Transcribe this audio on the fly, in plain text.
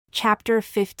Chapter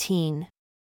 15.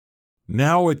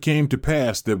 Now it came to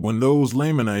pass that when those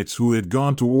Lamanites who had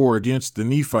gone to war against the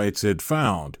Nephites had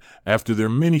found, after their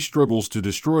many struggles to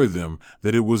destroy them,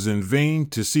 that it was in vain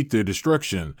to seek their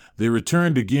destruction, they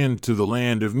returned again to the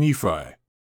land of Nephi.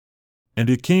 And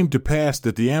it came to pass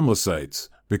that the Amlicites,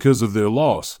 because of their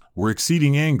loss, were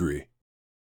exceeding angry.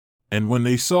 And when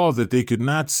they saw that they could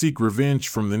not seek revenge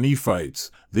from the Nephites,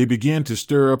 they began to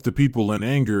stir up the people in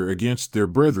anger against their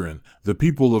brethren, the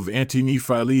people of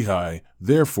Anti-Nephi-Lehi.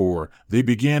 Therefore, they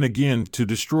began again to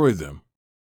destroy them.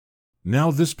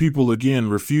 Now this people again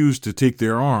refused to take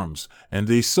their arms, and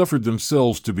they suffered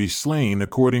themselves to be slain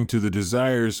according to the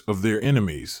desires of their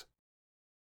enemies.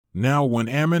 Now when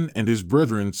Ammon and his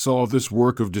brethren saw this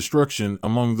work of destruction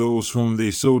among those whom they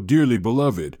so dearly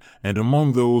beloved, and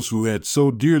among those who had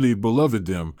so dearly beloved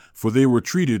them, for they were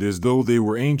treated as though they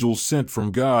were angels sent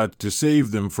from God to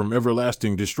save them from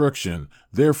everlasting destruction,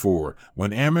 therefore,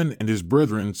 when Ammon and his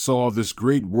brethren saw this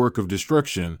great work of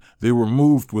destruction, they were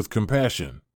moved with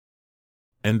compassion.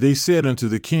 And they said unto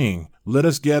the king, Let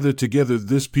us gather together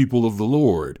this people of the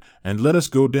Lord, and let us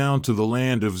go down to the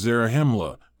land of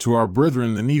Zarahemla, to our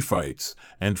brethren the Nephites,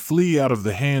 and flee out of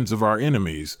the hands of our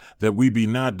enemies, that we be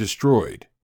not destroyed.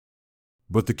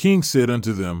 But the king said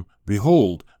unto them,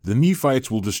 Behold, the Nephites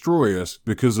will destroy us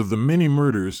because of the many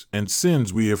murders and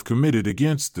sins we have committed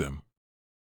against them.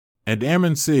 And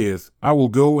Ammon saith, I will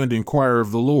go and inquire of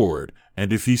the Lord,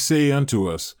 and if he say unto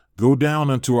us, Go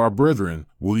down unto our brethren,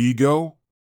 will ye go?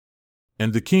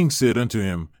 And the king said unto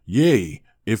him, Yea,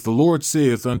 if the Lord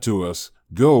saith unto us,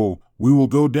 Go, we will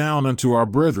go down unto our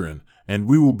brethren, and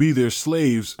we will be their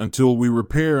slaves until we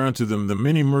repair unto them the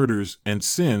many murders and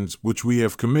sins which we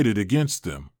have committed against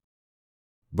them.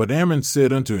 But Ammon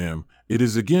said unto him, It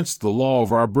is against the law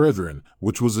of our brethren,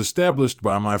 which was established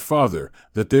by my father,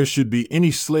 that there should be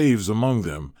any slaves among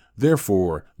them.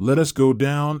 Therefore, let us go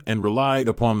down and rely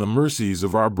upon the mercies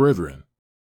of our brethren.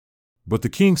 But the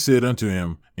king said unto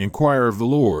him, Inquire of the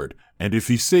Lord, and if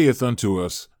he saith unto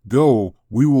us, Go,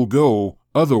 we will go,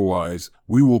 otherwise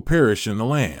we will perish in the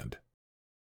land.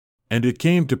 And it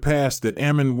came to pass that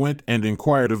Ammon went and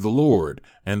inquired of the Lord,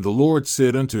 and the Lord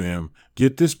said unto him,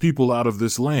 Get this people out of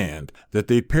this land, that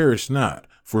they perish not,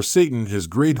 for Satan has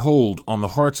great hold on the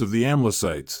hearts of the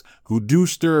Amlicites, who do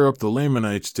stir up the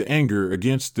Lamanites to anger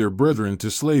against their brethren to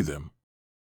slay them.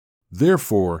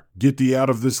 Therefore, get thee out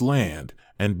of this land,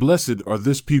 and blessed are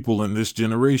this people in this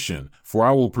generation, for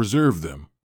I will preserve them.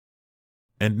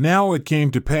 And now it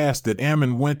came to pass that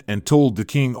Ammon went and told the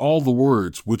king all the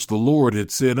words which the Lord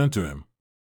had said unto him.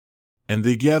 And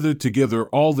they gathered together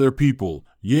all their people,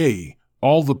 yea,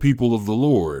 all the people of the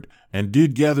Lord, and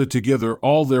did gather together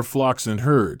all their flocks and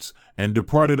herds, and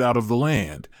departed out of the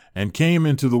land, and came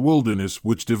into the wilderness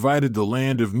which divided the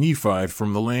land of Nephi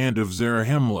from the land of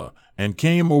Zarahemla, and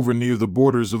came over near the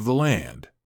borders of the land.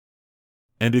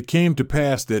 And it came to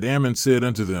pass that Ammon said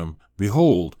unto them,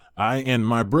 Behold, I and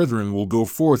my brethren will go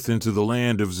forth into the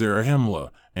land of Zarahemla,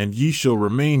 and ye shall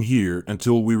remain here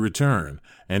until we return,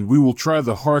 and we will try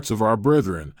the hearts of our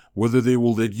brethren, whether they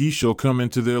will that ye shall come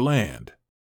into their land.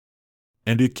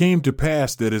 And it came to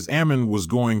pass that as Ammon was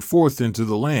going forth into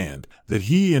the land, that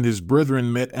he and his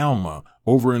brethren met Alma,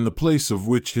 over in the place of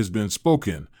which has been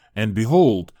spoken, and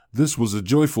behold, this was a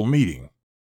joyful meeting.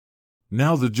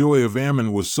 Now the joy of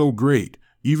Ammon was so great,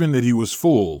 even that he was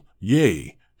full,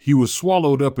 yea, he was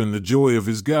swallowed up in the joy of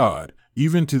his God,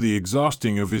 even to the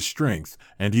exhausting of his strength,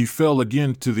 and he fell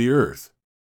again to the earth.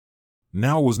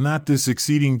 Now was not this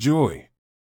exceeding joy?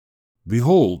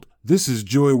 Behold, this is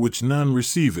joy which none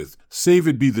receiveth, save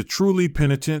it be the truly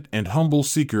penitent and humble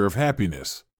seeker of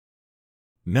happiness.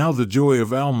 Now the joy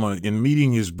of Alma in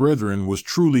meeting his brethren was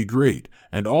truly great,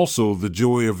 and also the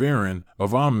joy of Aaron,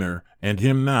 of Omner, and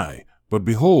Himni, but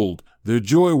behold, their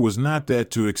joy was not that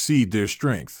to exceed their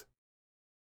strength.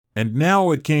 And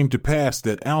now it came to pass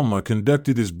that Alma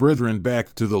conducted his brethren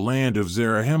back to the land of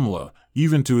Zarahemla,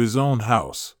 even to his own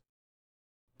house.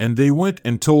 And they went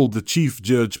and told the chief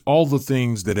judge all the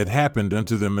things that had happened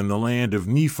unto them in the land of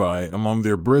Nephi among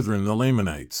their brethren the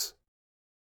Lamanites.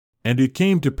 And it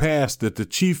came to pass that the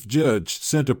chief judge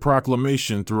sent a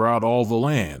proclamation throughout all the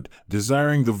land,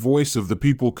 desiring the voice of the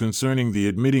people concerning the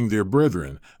admitting their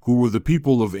brethren, who were the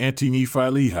people of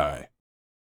Anti-Nephi-Lehi.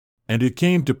 And it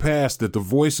came to pass that the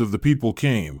voice of the people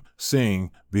came,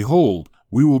 saying, Behold,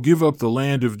 we will give up the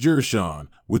land of Jershon,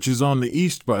 which is on the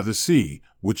east by the sea,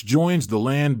 which joins the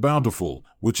land Bountiful,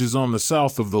 which is on the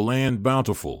south of the land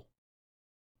Bountiful.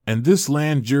 And this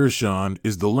land Jershon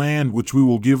is the land which we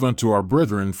will give unto our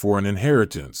brethren for an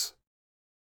inheritance.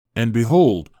 And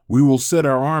behold, We will set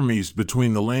our armies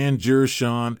between the land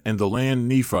Jerushan and the land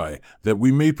Nephi, that we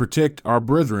may protect our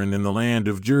brethren in the land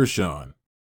of Jerushan.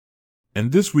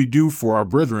 And this we do for our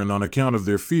brethren on account of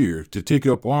their fear to take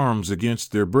up arms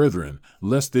against their brethren,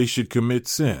 lest they should commit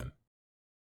sin.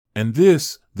 And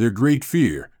this, their great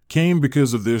fear, came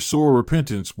because of their sore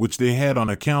repentance which they had on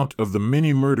account of the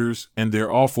many murders and their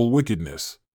awful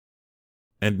wickedness.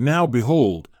 And now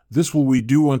behold, this will we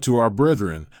do unto our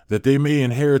brethren, that they may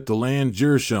inherit the land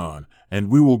Jerushan, and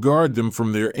we will guard them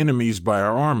from their enemies by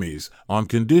our armies, on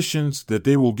conditions that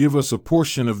they will give us a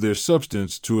portion of their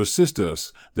substance to assist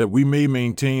us, that we may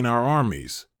maintain our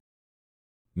armies.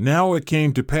 Now it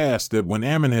came to pass that when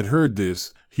Ammon had heard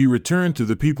this, he returned to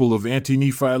the people of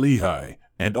Anti-Nephi-Lehi,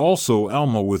 and also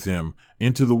Alma with him,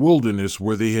 into the wilderness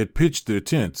where they had pitched their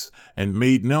tents, and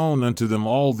made known unto them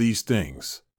all these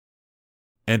things.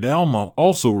 And Alma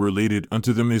also related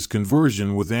unto them his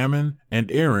conversion with Ammon, and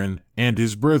Aaron, and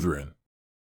his brethren.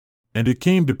 And it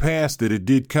came to pass that it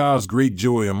did cause great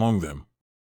joy among them.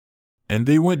 And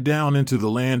they went down into the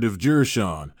land of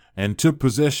Jerushan, and took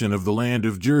possession of the land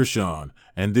of Jerushan,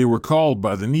 and they were called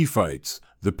by the Nephites,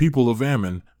 the people of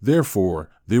Ammon, therefore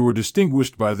they were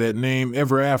distinguished by that name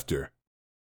ever after.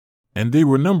 And they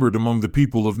were numbered among the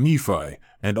people of Nephi,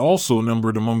 and also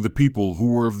numbered among the people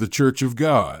who were of the church of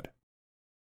God.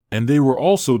 And they were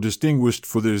also distinguished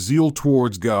for their zeal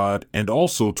towards God and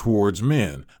also towards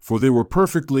men, for they were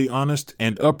perfectly honest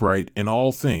and upright in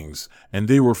all things, and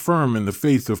they were firm in the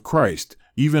faith of Christ,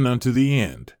 even unto the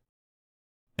end.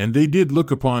 And they did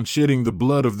look upon shedding the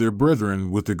blood of their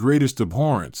brethren with the greatest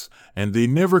abhorrence, and they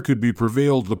never could be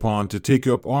prevailed upon to take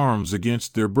up arms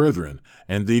against their brethren,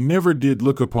 and they never did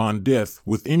look upon death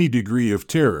with any degree of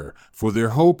terror, for their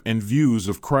hope and views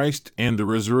of Christ and the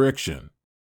resurrection.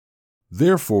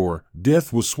 Therefore,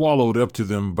 death was swallowed up to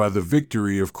them by the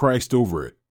victory of Christ over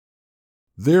it.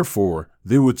 Therefore,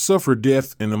 they would suffer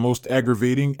death in the most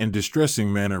aggravating and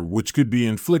distressing manner which could be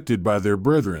inflicted by their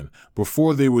brethren,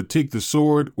 before they would take the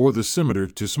sword or the scimitar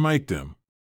to smite them.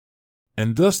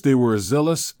 And thus they were a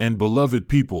zealous and beloved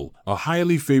people, a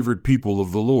highly favored people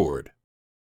of the Lord.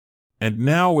 And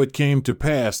now it came to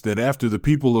pass that after the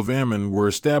people of Ammon were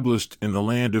established in the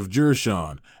land of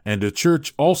Jerushan, and a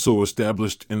church also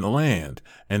established in the land,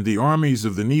 and the armies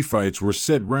of the Nephites were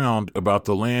set round about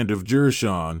the land of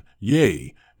Jerushan,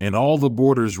 yea, and all the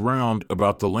borders round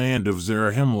about the land of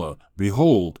Zarahemla,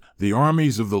 behold, the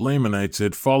armies of the Lamanites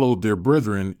had followed their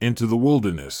brethren into the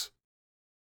wilderness.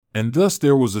 And thus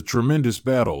there was a tremendous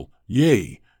battle,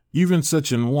 yea, even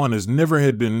such an one as never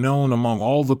had been known among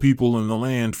all the people in the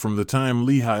land from the time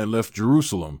Lehi left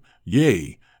Jerusalem,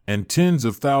 yea, and tens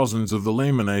of thousands of the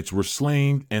Lamanites were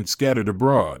slain and scattered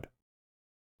abroad.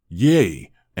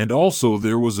 Yea, and also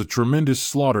there was a tremendous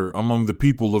slaughter among the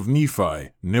people of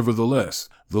Nephi. Nevertheless,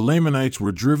 the Lamanites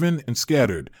were driven and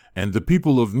scattered, and the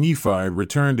people of Nephi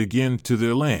returned again to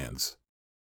their lands.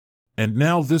 And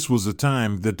now this was a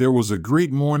time that there was a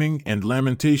great mourning and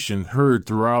lamentation heard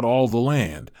throughout all the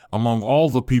land, among all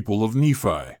the people of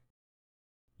Nephi.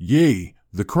 Yea,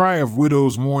 the cry of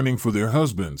widows mourning for their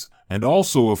husbands, and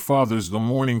also of fathers the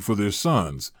mourning for their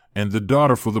sons, and the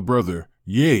daughter for the brother,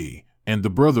 yea, and the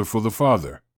brother for the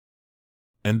father.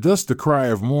 And thus the cry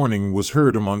of mourning was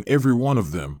heard among every one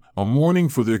of them, a mourning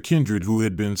for their kindred who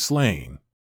had been slain.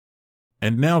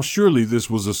 And now surely this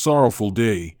was a sorrowful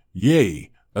day, yea,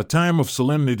 a time of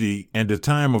solemnity and a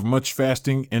time of much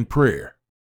fasting and prayer.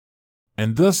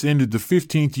 And thus ended the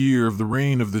 15th year of the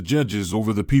reign of the judges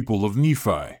over the people of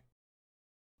Nephi.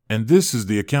 And this is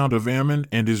the account of Ammon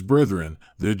and his brethren,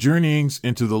 their journeyings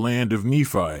into the land of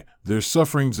Nephi, their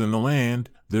sufferings in the land,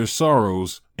 their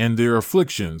sorrows, and their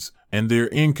afflictions, and their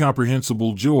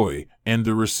incomprehensible joy, and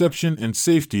the reception and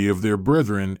safety of their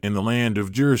brethren in the land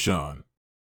of Jerushan.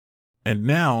 And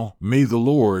now, may the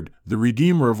Lord, the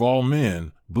Redeemer of all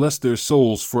men, bless their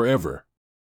souls forever.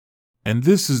 And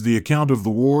this is the account of the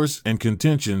wars and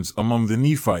contentions among the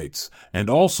Nephites, and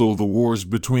also the wars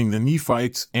between the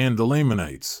Nephites and the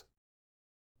Lamanites.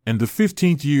 And the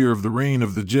 15th year of the reign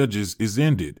of the judges is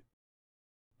ended.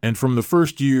 And from the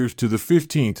first year to the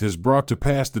 15th has brought to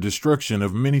pass the destruction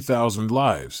of many thousand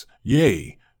lives,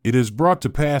 yea, it has brought to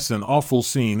pass an awful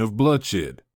scene of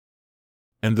bloodshed.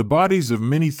 And the bodies of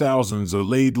many thousands are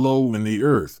laid low in the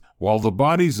earth, while the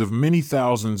bodies of many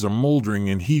thousands are moldering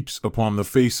in heaps upon the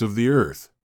face of the earth.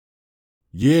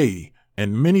 Yea,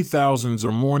 and many thousands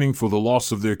are mourning for the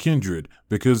loss of their kindred,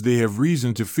 because they have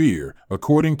reason to fear,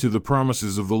 according to the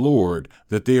promises of the Lord,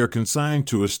 that they are consigned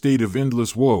to a state of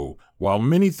endless woe, while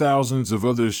many thousands of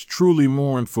others truly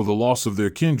mourn for the loss of their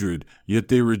kindred, yet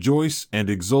they rejoice and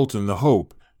exult in the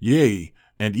hope, yea,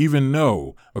 and even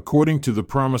know, according to the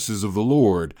promises of the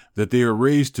Lord, that they are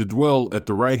raised to dwell at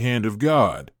the right hand of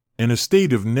God, in a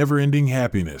state of never-ending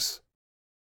happiness.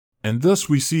 And thus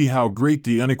we see how great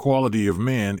the inequality of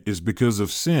man is because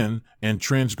of sin and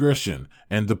transgression,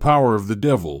 and the power of the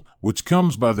devil, which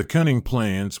comes by the cunning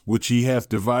plans which he hath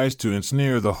devised to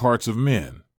ensnare the hearts of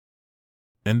men.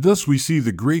 And thus we see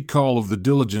the great call of the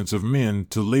diligence of men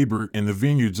to labor in the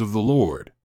vineyards of the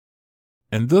Lord.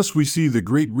 And thus we see the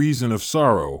great reason of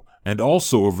sorrow, and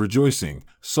also of rejoicing,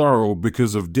 sorrow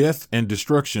because of death and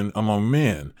destruction among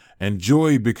men, and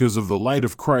joy because of the light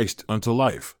of Christ unto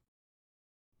life.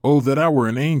 Oh, that I were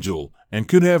an angel, and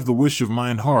could have the wish of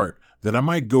mine heart, that I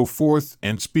might go forth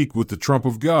and speak with the trump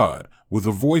of God, with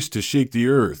a voice to shake the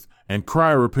earth, and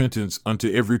cry repentance unto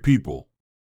every people.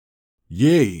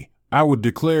 Yea, I would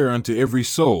declare unto every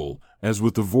soul, as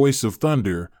with the voice of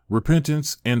thunder,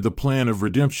 repentance and the plan of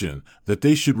redemption, that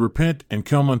they should repent and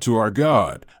come unto our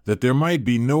God, that there might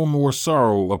be no more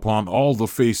sorrow upon all the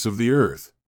face of the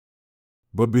earth.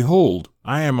 But behold,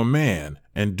 I am a man,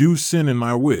 and do sin in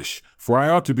my wish, for I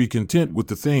ought to be content with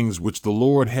the things which the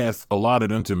Lord hath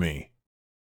allotted unto me.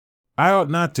 I ought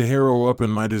not to harrow up in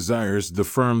my desires the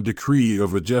firm decree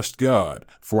of a just God,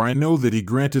 for I know that he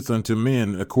granteth unto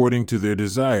men according to their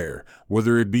desire,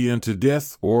 whether it be unto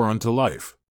death or unto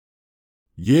life.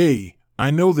 Yea,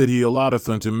 I know that he allotteth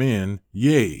unto men,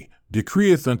 yea,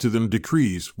 decreeth unto them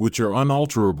decrees which are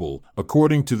unalterable,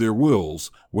 according to their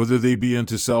wills, whether they be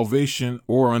unto salvation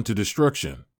or unto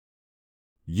destruction.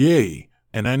 Yea,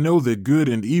 and I know that good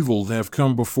and evil have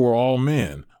come before all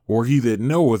men, or he that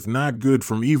knoweth not good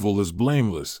from evil is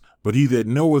blameless, but he that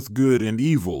knoweth good and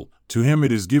evil, to him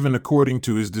it is given according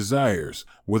to his desires,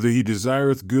 whether he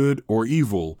desireth good or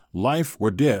evil, life or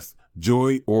death,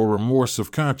 joy or remorse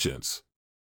of conscience.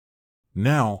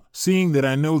 Now, seeing that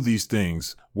I know these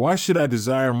things, why should I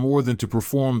desire more than to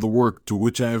perform the work to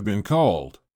which I have been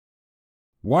called?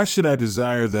 Why should I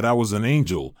desire that I was an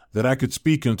angel, that I could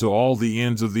speak unto all the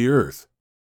ends of the earth?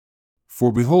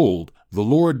 For behold, the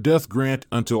Lord doth grant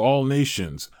unto all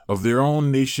nations, of their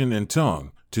own nation and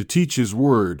tongue, to teach his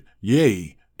word,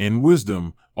 yea, in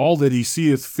wisdom, all that he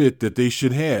seeth fit that they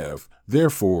should have.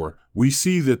 Therefore, we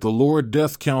see that the Lord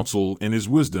doth counsel in his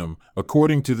wisdom,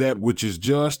 according to that which is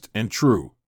just and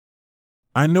true.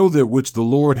 I know that which the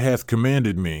Lord hath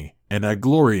commanded me, and I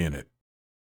glory in it.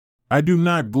 I do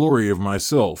not glory of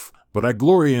myself, but I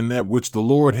glory in that which the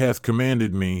Lord hath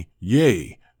commanded me,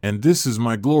 yea, and this is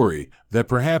my glory, that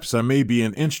perhaps I may be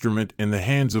an instrument in the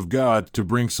hands of God to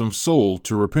bring some soul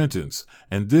to repentance,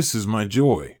 and this is my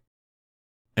joy.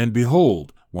 And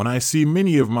behold, when I see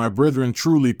many of my brethren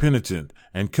truly penitent,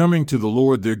 and coming to the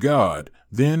Lord their God,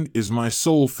 then is my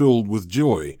soul filled with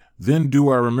joy, then do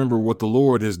I remember what the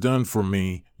Lord has done for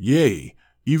me, yea,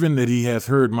 even that he hath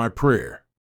heard my prayer.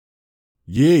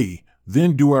 Yea,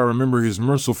 then do I remember his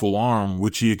merciful arm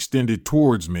which he extended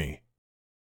towards me.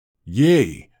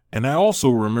 Yea, and I also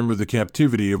remember the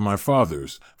captivity of my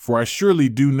fathers, for I surely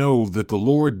do know that the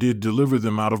Lord did deliver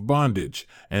them out of bondage,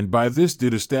 and by this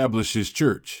did establish his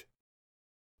church.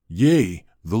 Yea,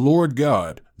 the Lord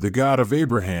God, the God of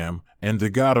Abraham, and the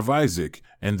God of Isaac,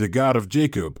 and the God of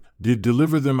Jacob, did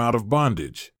deliver them out of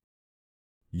bondage.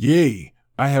 Yea,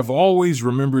 I have always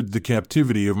remembered the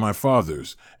captivity of my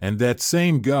fathers, and that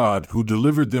same God who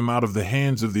delivered them out of the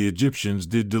hands of the Egyptians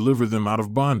did deliver them out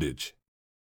of bondage.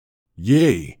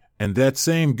 Yea, and that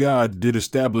same God did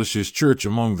establish his church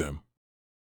among them.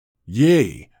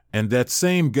 Yea, and that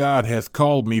same God hath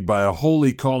called me by a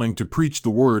holy calling to preach the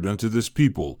word unto this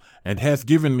people, and hath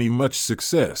given me much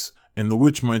success, in the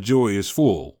which my joy is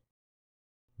full.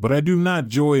 But I do not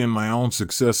joy in my own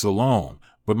success alone,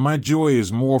 but my joy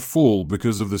is more full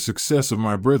because of the success of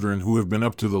my brethren who have been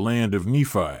up to the land of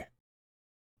Nephi.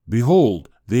 Behold,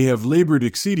 they have labored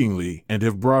exceedingly, and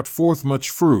have brought forth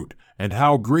much fruit, and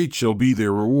how great shall be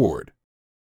their reward.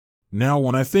 Now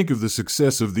when I think of the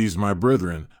success of these my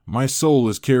brethren, my soul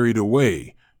is carried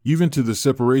away, even to the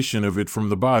separation of it from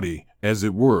the body, as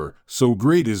it were, so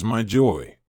great is my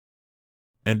joy.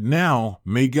 And now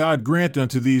may God grant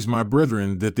unto these my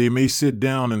brethren that they may sit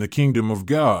down in the kingdom of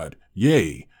God,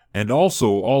 yea, and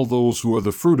also all those who are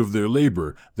the fruit of their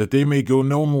labor, that they may go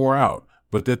no more out,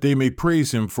 but that they may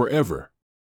praise him forever.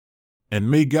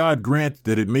 And may God grant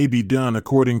that it may be done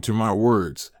according to my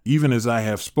words, even as I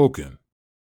have spoken.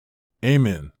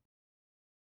 Amen.